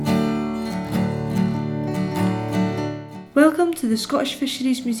Welcome to the Scottish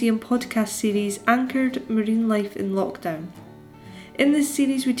Fisheries Museum podcast series anchored Marine Life in Lockdown. In this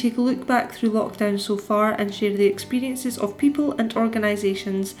series we take a look back through lockdown so far and share the experiences of people and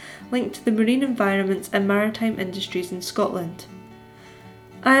organisations linked to the marine environments and maritime industries in Scotland.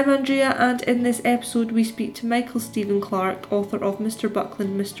 I am Andrea, and in this episode we speak to Michael Stephen Clark, author of Mr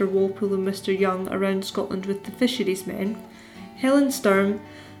Buckland, Mr Walpole and Mr Young Around Scotland with the Fisheries Men, Helen Sturm,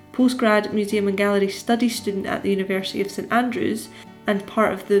 postgrad museum and gallery studies student at the University of St Andrews and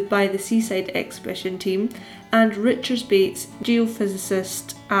part of the By the Seaside exhibition team, and Richard Bates,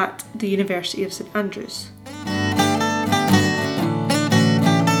 geophysicist at the University of St Andrews.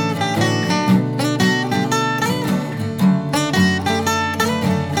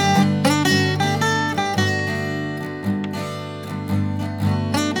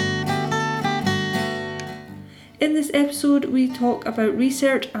 In this episode, we talk about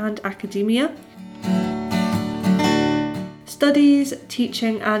research and academia, studies,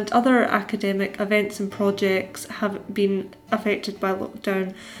 teaching and other academic events and projects have been affected by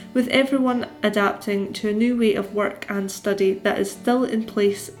lockdown, with everyone adapting to a new way of work and study that is still in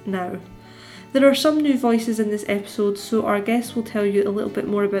place now. There are some new voices in this episode, so our guests will tell you a little bit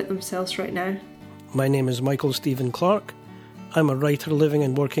more about themselves right now. My name is Michael Stephen Clark. I'm a writer living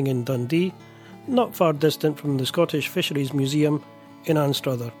and working in Dundee, not far distant from the Scottish Fisheries Museum in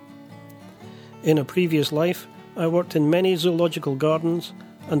Anstruther. In a previous life, I worked in many zoological gardens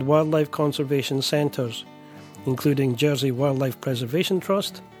and wildlife conservation centres, including Jersey Wildlife Preservation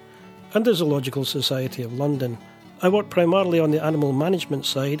Trust and the Zoological Society of London. I worked primarily on the animal management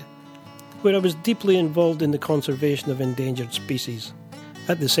side, where I was deeply involved in the conservation of endangered species.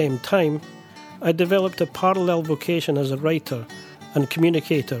 At the same time, I developed a parallel vocation as a writer and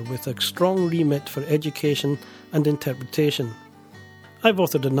communicator with a strong remit for education and interpretation. I've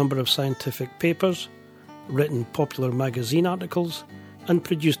authored a number of scientific papers, written popular magazine articles, and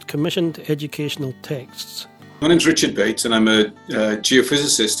produced commissioned educational texts. My name's Richard Bates, and I'm a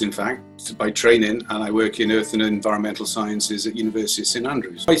geophysicist, in fact, by training, and I work in earth and environmental sciences at University of St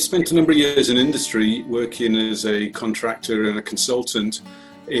Andrews. I spent a number of years in industry working as a contractor and a consultant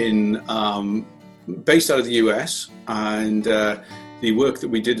in based out of the US, and the work that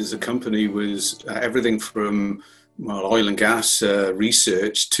we did as a company was everything from oil and gas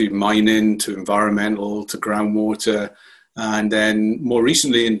research to mining to environmental to groundwater, and then more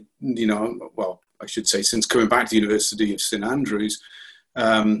recently, I should say since coming back to the University of St Andrews,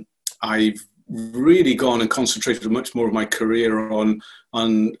 I've really gone and concentrated much more of my career on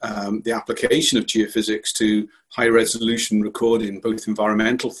the application of geophysics to high resolution recording, both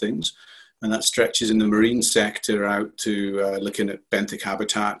environmental things, and that stretches in the marine sector out to looking at benthic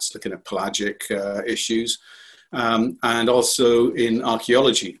habitats, looking at pelagic issues, and also in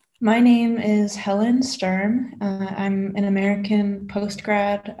archaeology. My name is Helen Sturm. I'm an American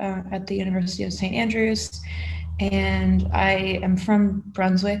postgrad at the University of St Andrews, and I am from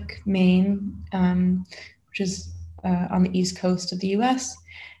Brunswick, Maine, which is on the east coast of the US.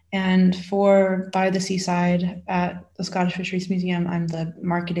 And for By the Seaside at the Scottish Fisheries Museum, I'm the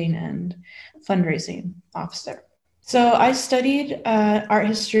marketing and fundraising officer. So I studied art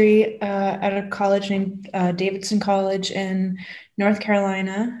history at a college named Davidson College in North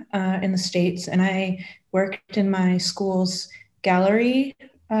Carolina in the States. And I worked in my school's gallery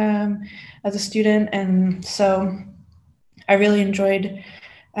as a student. And so I really enjoyed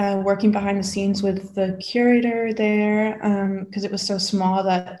working behind the scenes with the curator there, because it was so small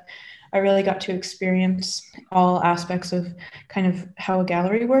that I really got to experience all aspects of kind of how a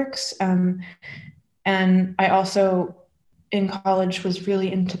gallery works. And I also, in college, was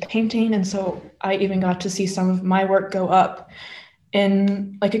really into painting. And so I even got to see some of my work go up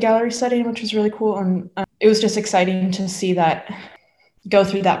in like a gallery setting, which was really cool. And it was just exciting to see that, go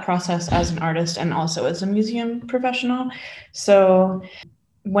through that process as an artist and also as a museum professional. So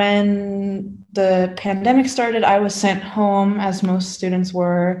when the pandemic started, I was sent home, as most students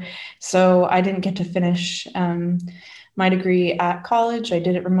were. So I didn't get to finish my degree at college. I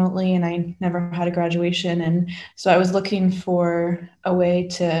did it remotely and I never had a graduation. And so I was looking for a way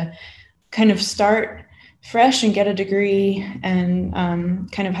to kind of start fresh and get a degree and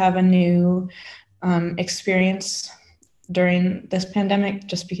kind of have a new experience during this pandemic,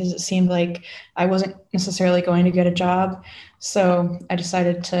 just because it seemed like I wasn't necessarily going to get a job. So I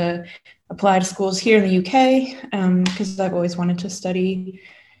decided to apply to schools here in the UK because I've always wanted to study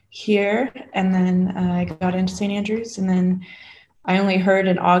here. And then I got into St Andrews, and then I only heard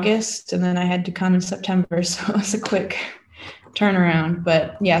in August, and then I had to come in September. So it was a quick turnaround.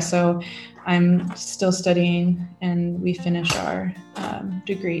 But yeah, so I'm still studying, and we finish our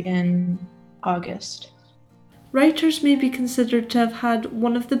degree in August. Writers may be considered to have had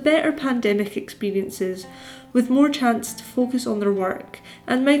one of the better pandemic experiences, with more chance to focus on their work,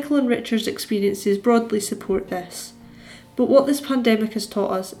 and Michael and Richard's experiences broadly support this. But what this pandemic has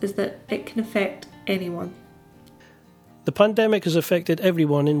taught us is that it can affect anyone. The pandemic has affected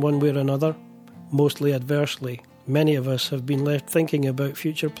everyone in one way or another, mostly adversely. Many of us have been left thinking about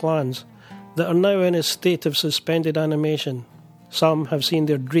future plans that are now in a state of suspended animation. Some have seen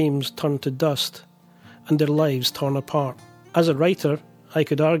their dreams turned to dust and their lives torn apart. As a writer, I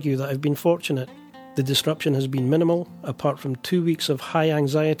could argue that I've been fortunate. The disruption has been minimal, apart from 2 weeks of high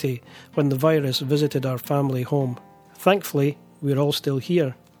anxiety when the virus visited our family home. Thankfully, we're all still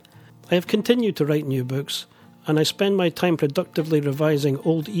here. I have continued to write new books, and I spend my time productively revising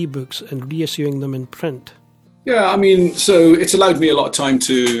old ebooks and reissuing them in print. Yeah, I mean, so it's allowed me a lot of time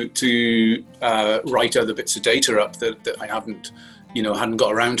to write other bits of data up that I hadn't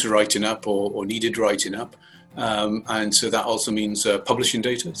got around to writing up or needed writing up. And so that also means publishing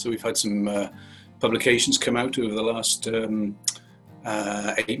data. So we've had some publications come out over the last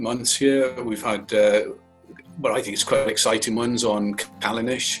 8 months here. We've had what I think is quite exciting ones on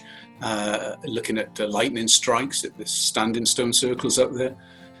Callanish, looking at lightning strikes at the standing stone circles up there.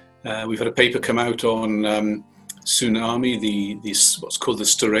 We've had a paper come out on tsunami, the what's called the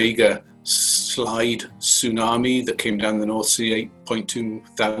Storegga slide tsunami that came down the North Sea 8.2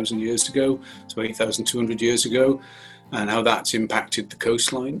 thousand years ago, so 8,200 years ago, and how that's impacted the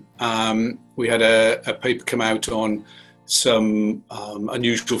coastline. We had a paper come out on some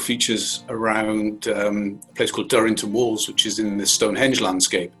unusual features around a place called Durrington Walls, which is in the Stonehenge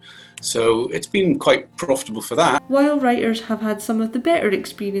landscape. So it's been quite profitable for that. While writers have had some of the better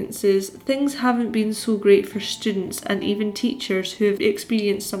experiences, things haven't been so great for students and even teachers who have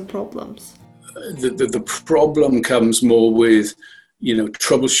experienced some problems. The problem comes more with,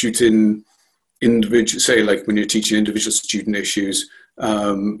 troubleshooting individual, say like when you're teaching individual student issues,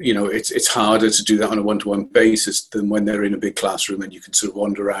 it's harder to do that on a one-to-one basis than when they're in a big classroom and you can sort of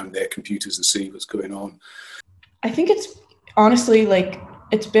wander around their computers and see what's going on. I think it's honestly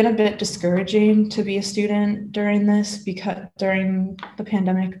it's been a bit discouraging to be a student during the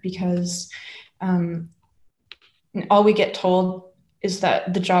pandemic, because all we get told is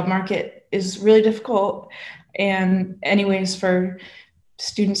that the job market is really difficult. And anyways, for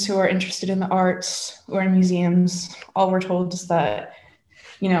students who are interested in the arts or in museums, all we're told is that,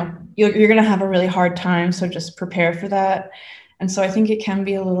 you're going to have a really hard time. So just prepare for that. And so I think it can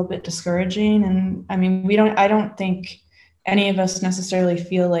be a little bit discouraging. And I mean, I don't think any of us necessarily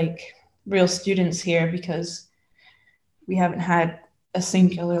feel like real students here, because we haven't had a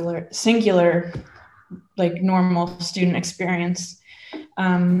singular like normal student experience.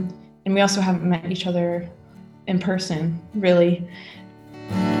 And we also haven't met each other in person, really.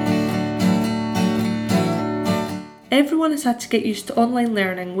 Everyone has had to get used to online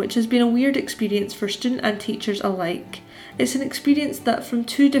learning, which has been a weird experience for student and teachers alike. It's an experience that from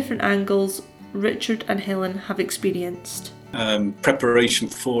two different angles, Richard and Helen have experienced. Preparation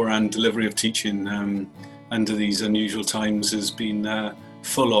for and delivery of teaching under these unusual times has been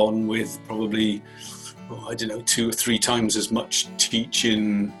full on, with probably 2 or 3 times as much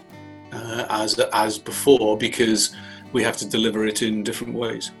teaching as before, because we have to deliver it in different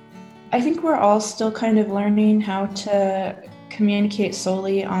ways. I think we're all still kind of learning how to communicate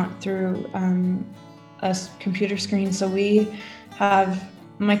solely through a computer screen. So we have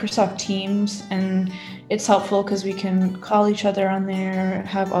Microsoft Teams, and it's helpful because we can call each other on there,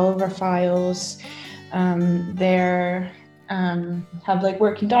 have all of our files there, have like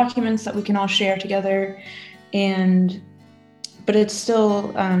working documents that we can all share together. But it's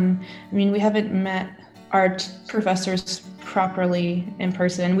still, we haven't met our professors properly in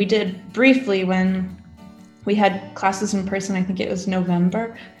person. We did briefly when we had classes in person. I think it was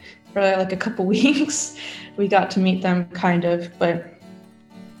November, for like a couple weeks. We got to meet them kind of, but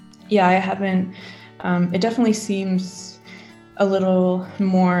yeah, I haven't. It definitely seems a little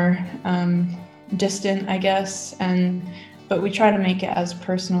more distant, I guess, but we try to make it as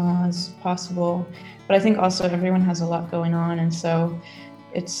personal as possible. But I think also everyone has a lot going on, and so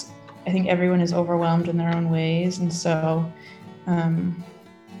I think everyone is overwhelmed in their own ways, and so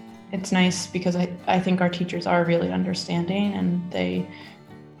it's nice because I think our teachers are really understanding, and they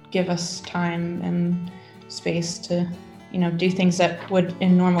give us time and space to do things that would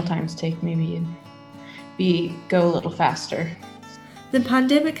in normal times take maybe go a little faster. The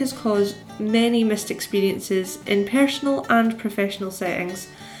pandemic has caused many missed experiences in personal and professional settings,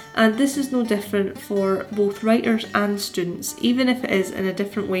 and this is no different for both writers and students, even if it is in a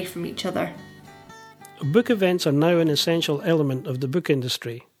different way from each other. Book events are now an essential element of the book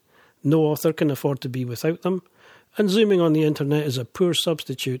industry. No author can afford to be without them, and Zooming on the internet is a poor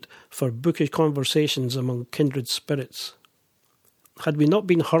substitute for bookish conversations among kindred spirits. Had we not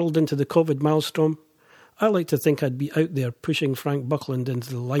been hurled into the COVID maelstrom, I like to think I'd be out there pushing Frank Buckland into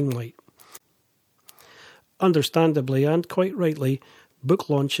the limelight. Understandably, and quite rightly, book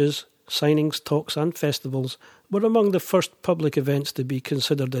launches, signings, talks and festivals were among the first public events to be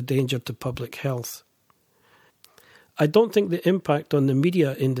considered a danger to public health. I don't think the impact on the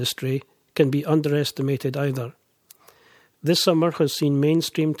media industry can be underestimated either. This summer has seen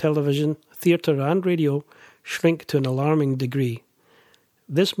mainstream television, theatre and radio shrink to an alarming degree.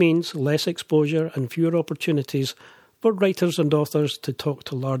 This means less exposure and fewer opportunities for writers and authors to talk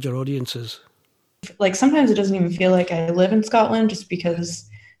to larger audiences. Like sometimes it doesn't even feel like I live in Scotland just because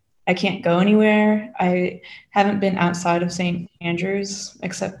I can't go anywhere. I haven't been outside of St. Andrews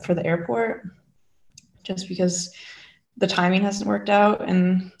except for the airport just because the timing hasn't worked out.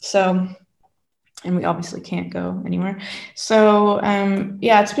 And we obviously can't go anywhere. So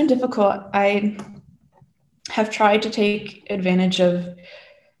it's been difficult. I have tried to take advantage of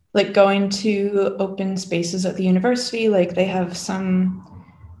like going to open spaces at the university. Like they have some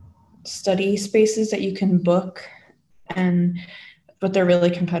study spaces that you can book, but they're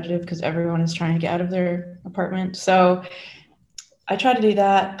really competitive because everyone is trying to get out of their apartment. So I try to do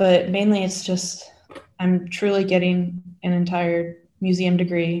that, but mainly it's just I'm truly getting an entire museum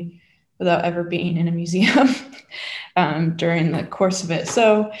degree without ever being in a museum during the course of it.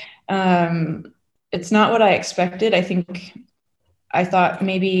 So it's not what I expected. I thought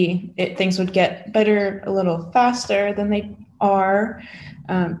maybe things would get better a little faster than they are,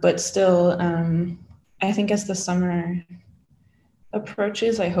 but still, I think as the summer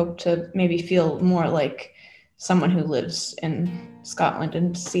approaches, I hope to maybe feel more like someone who lives in Scotland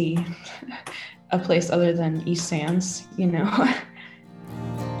and see a place other than East Sands, you know.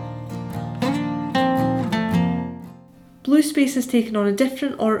 Blue Space has taken on a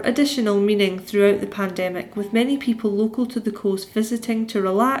different or additional meaning throughout the pandemic, with many people local to the coast visiting to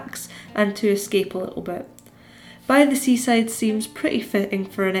relax and to escape a little bit. By the Seaside seems pretty fitting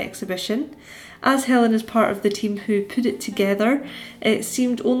for an exhibition. As Helen is part of the team who put it together, it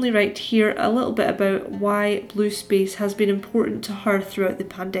seemed only right to hear a little bit about why Blue Space has been important to her throughout the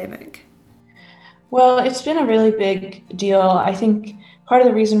pandemic. Well, it's been a really big deal. I think part of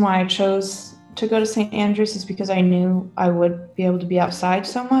the reason why I chose to go to St. Andrews is because I knew I would be able to be outside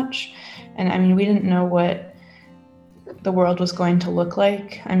so much. And I mean, we didn't know what the world was going to look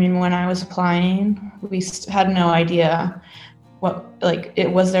like. I mean, when I was applying, we had no idea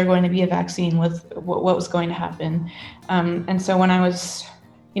was there going to be a vaccine with what was going to happen. And so when I was,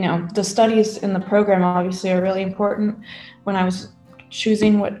 the studies in the program obviously are really important when I was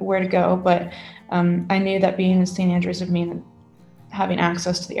choosing where to go, but I knew that being in St. Andrews would mean having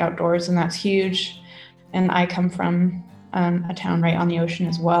access to the outdoors, and that's huge. And I come from a town right on the ocean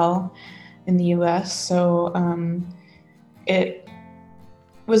as well in the US. So it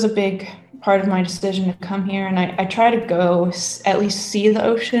was a big part of my decision to come here. And I try to go at least see the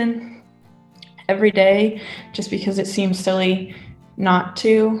ocean every day, just because it seems silly not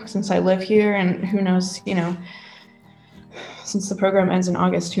to, since I live here. And who knows, since the program ends in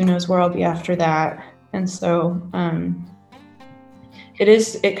August, who knows where I'll be after that. And so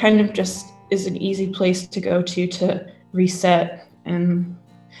it kind of just is an easy place to go to reset and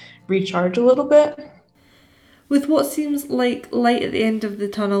recharge a little bit. With what seems like light at the end of the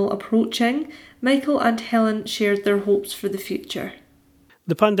tunnel approaching, Michael and Helen shared their hopes for the future.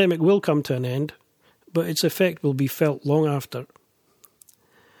 The pandemic will come to an end, but its effect will be felt long after.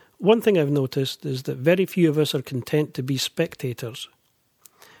 One thing I've noticed is that very few of us are content to be spectators.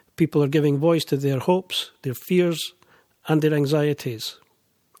 People are giving voice to their hopes, their fears, and their anxieties.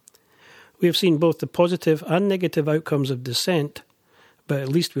 We have seen both the positive and negative outcomes of dissent, but at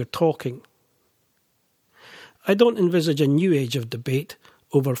least we're talking. I don't envisage a new age of debate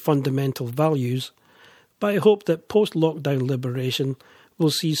over fundamental values, but I hope that post-lockdown liberation will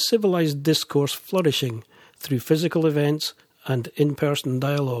see civilised discourse flourishing through physical events and in-person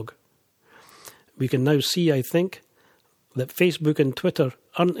dialogue. We can now see, I think, that Facebook and Twitter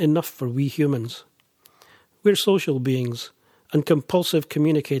aren't enough for we humans. We're social beings and compulsive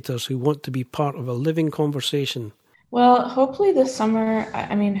communicators who want to be part of a living conversation. Well, hopefully this summer,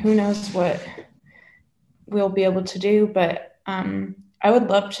 I mean, who knows what we'll be able to do, but I would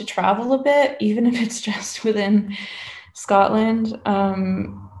love to travel a bit, even if it's just within Scotland.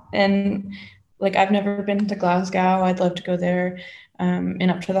 And like, I've never been to Glasgow. I'd love to go there and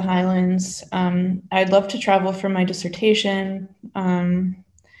up to the Highlands. I'd love to travel for my dissertation.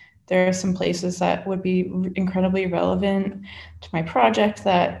 There are some places that would be incredibly relevant to my project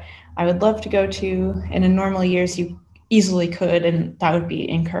that I would love to go to. And in normal years, you easily could, and that would be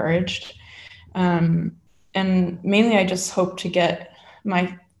encouraged. And mainly, I just hope to get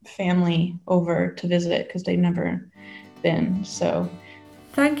my family over to visit because they've never been. So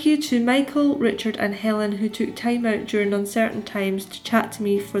thank you to Michael, Richard and Helen who took time out during uncertain times to chat to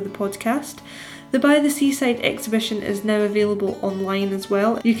me for the podcast. The By the Seaside exhibition is now available online as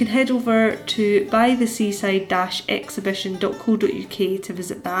well. You can head over to bytheseaside-exhibition.co.uk to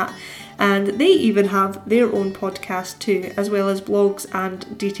visit that, and they even have their own podcast too, as well as blogs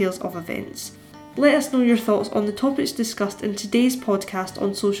and details of events. Let us know your thoughts on the topics discussed in today's podcast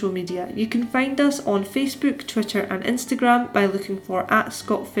on social media. You can find us on Facebook, Twitter and Instagram by looking for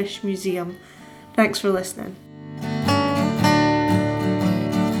 @ScottFish Museum. Thanks for listening.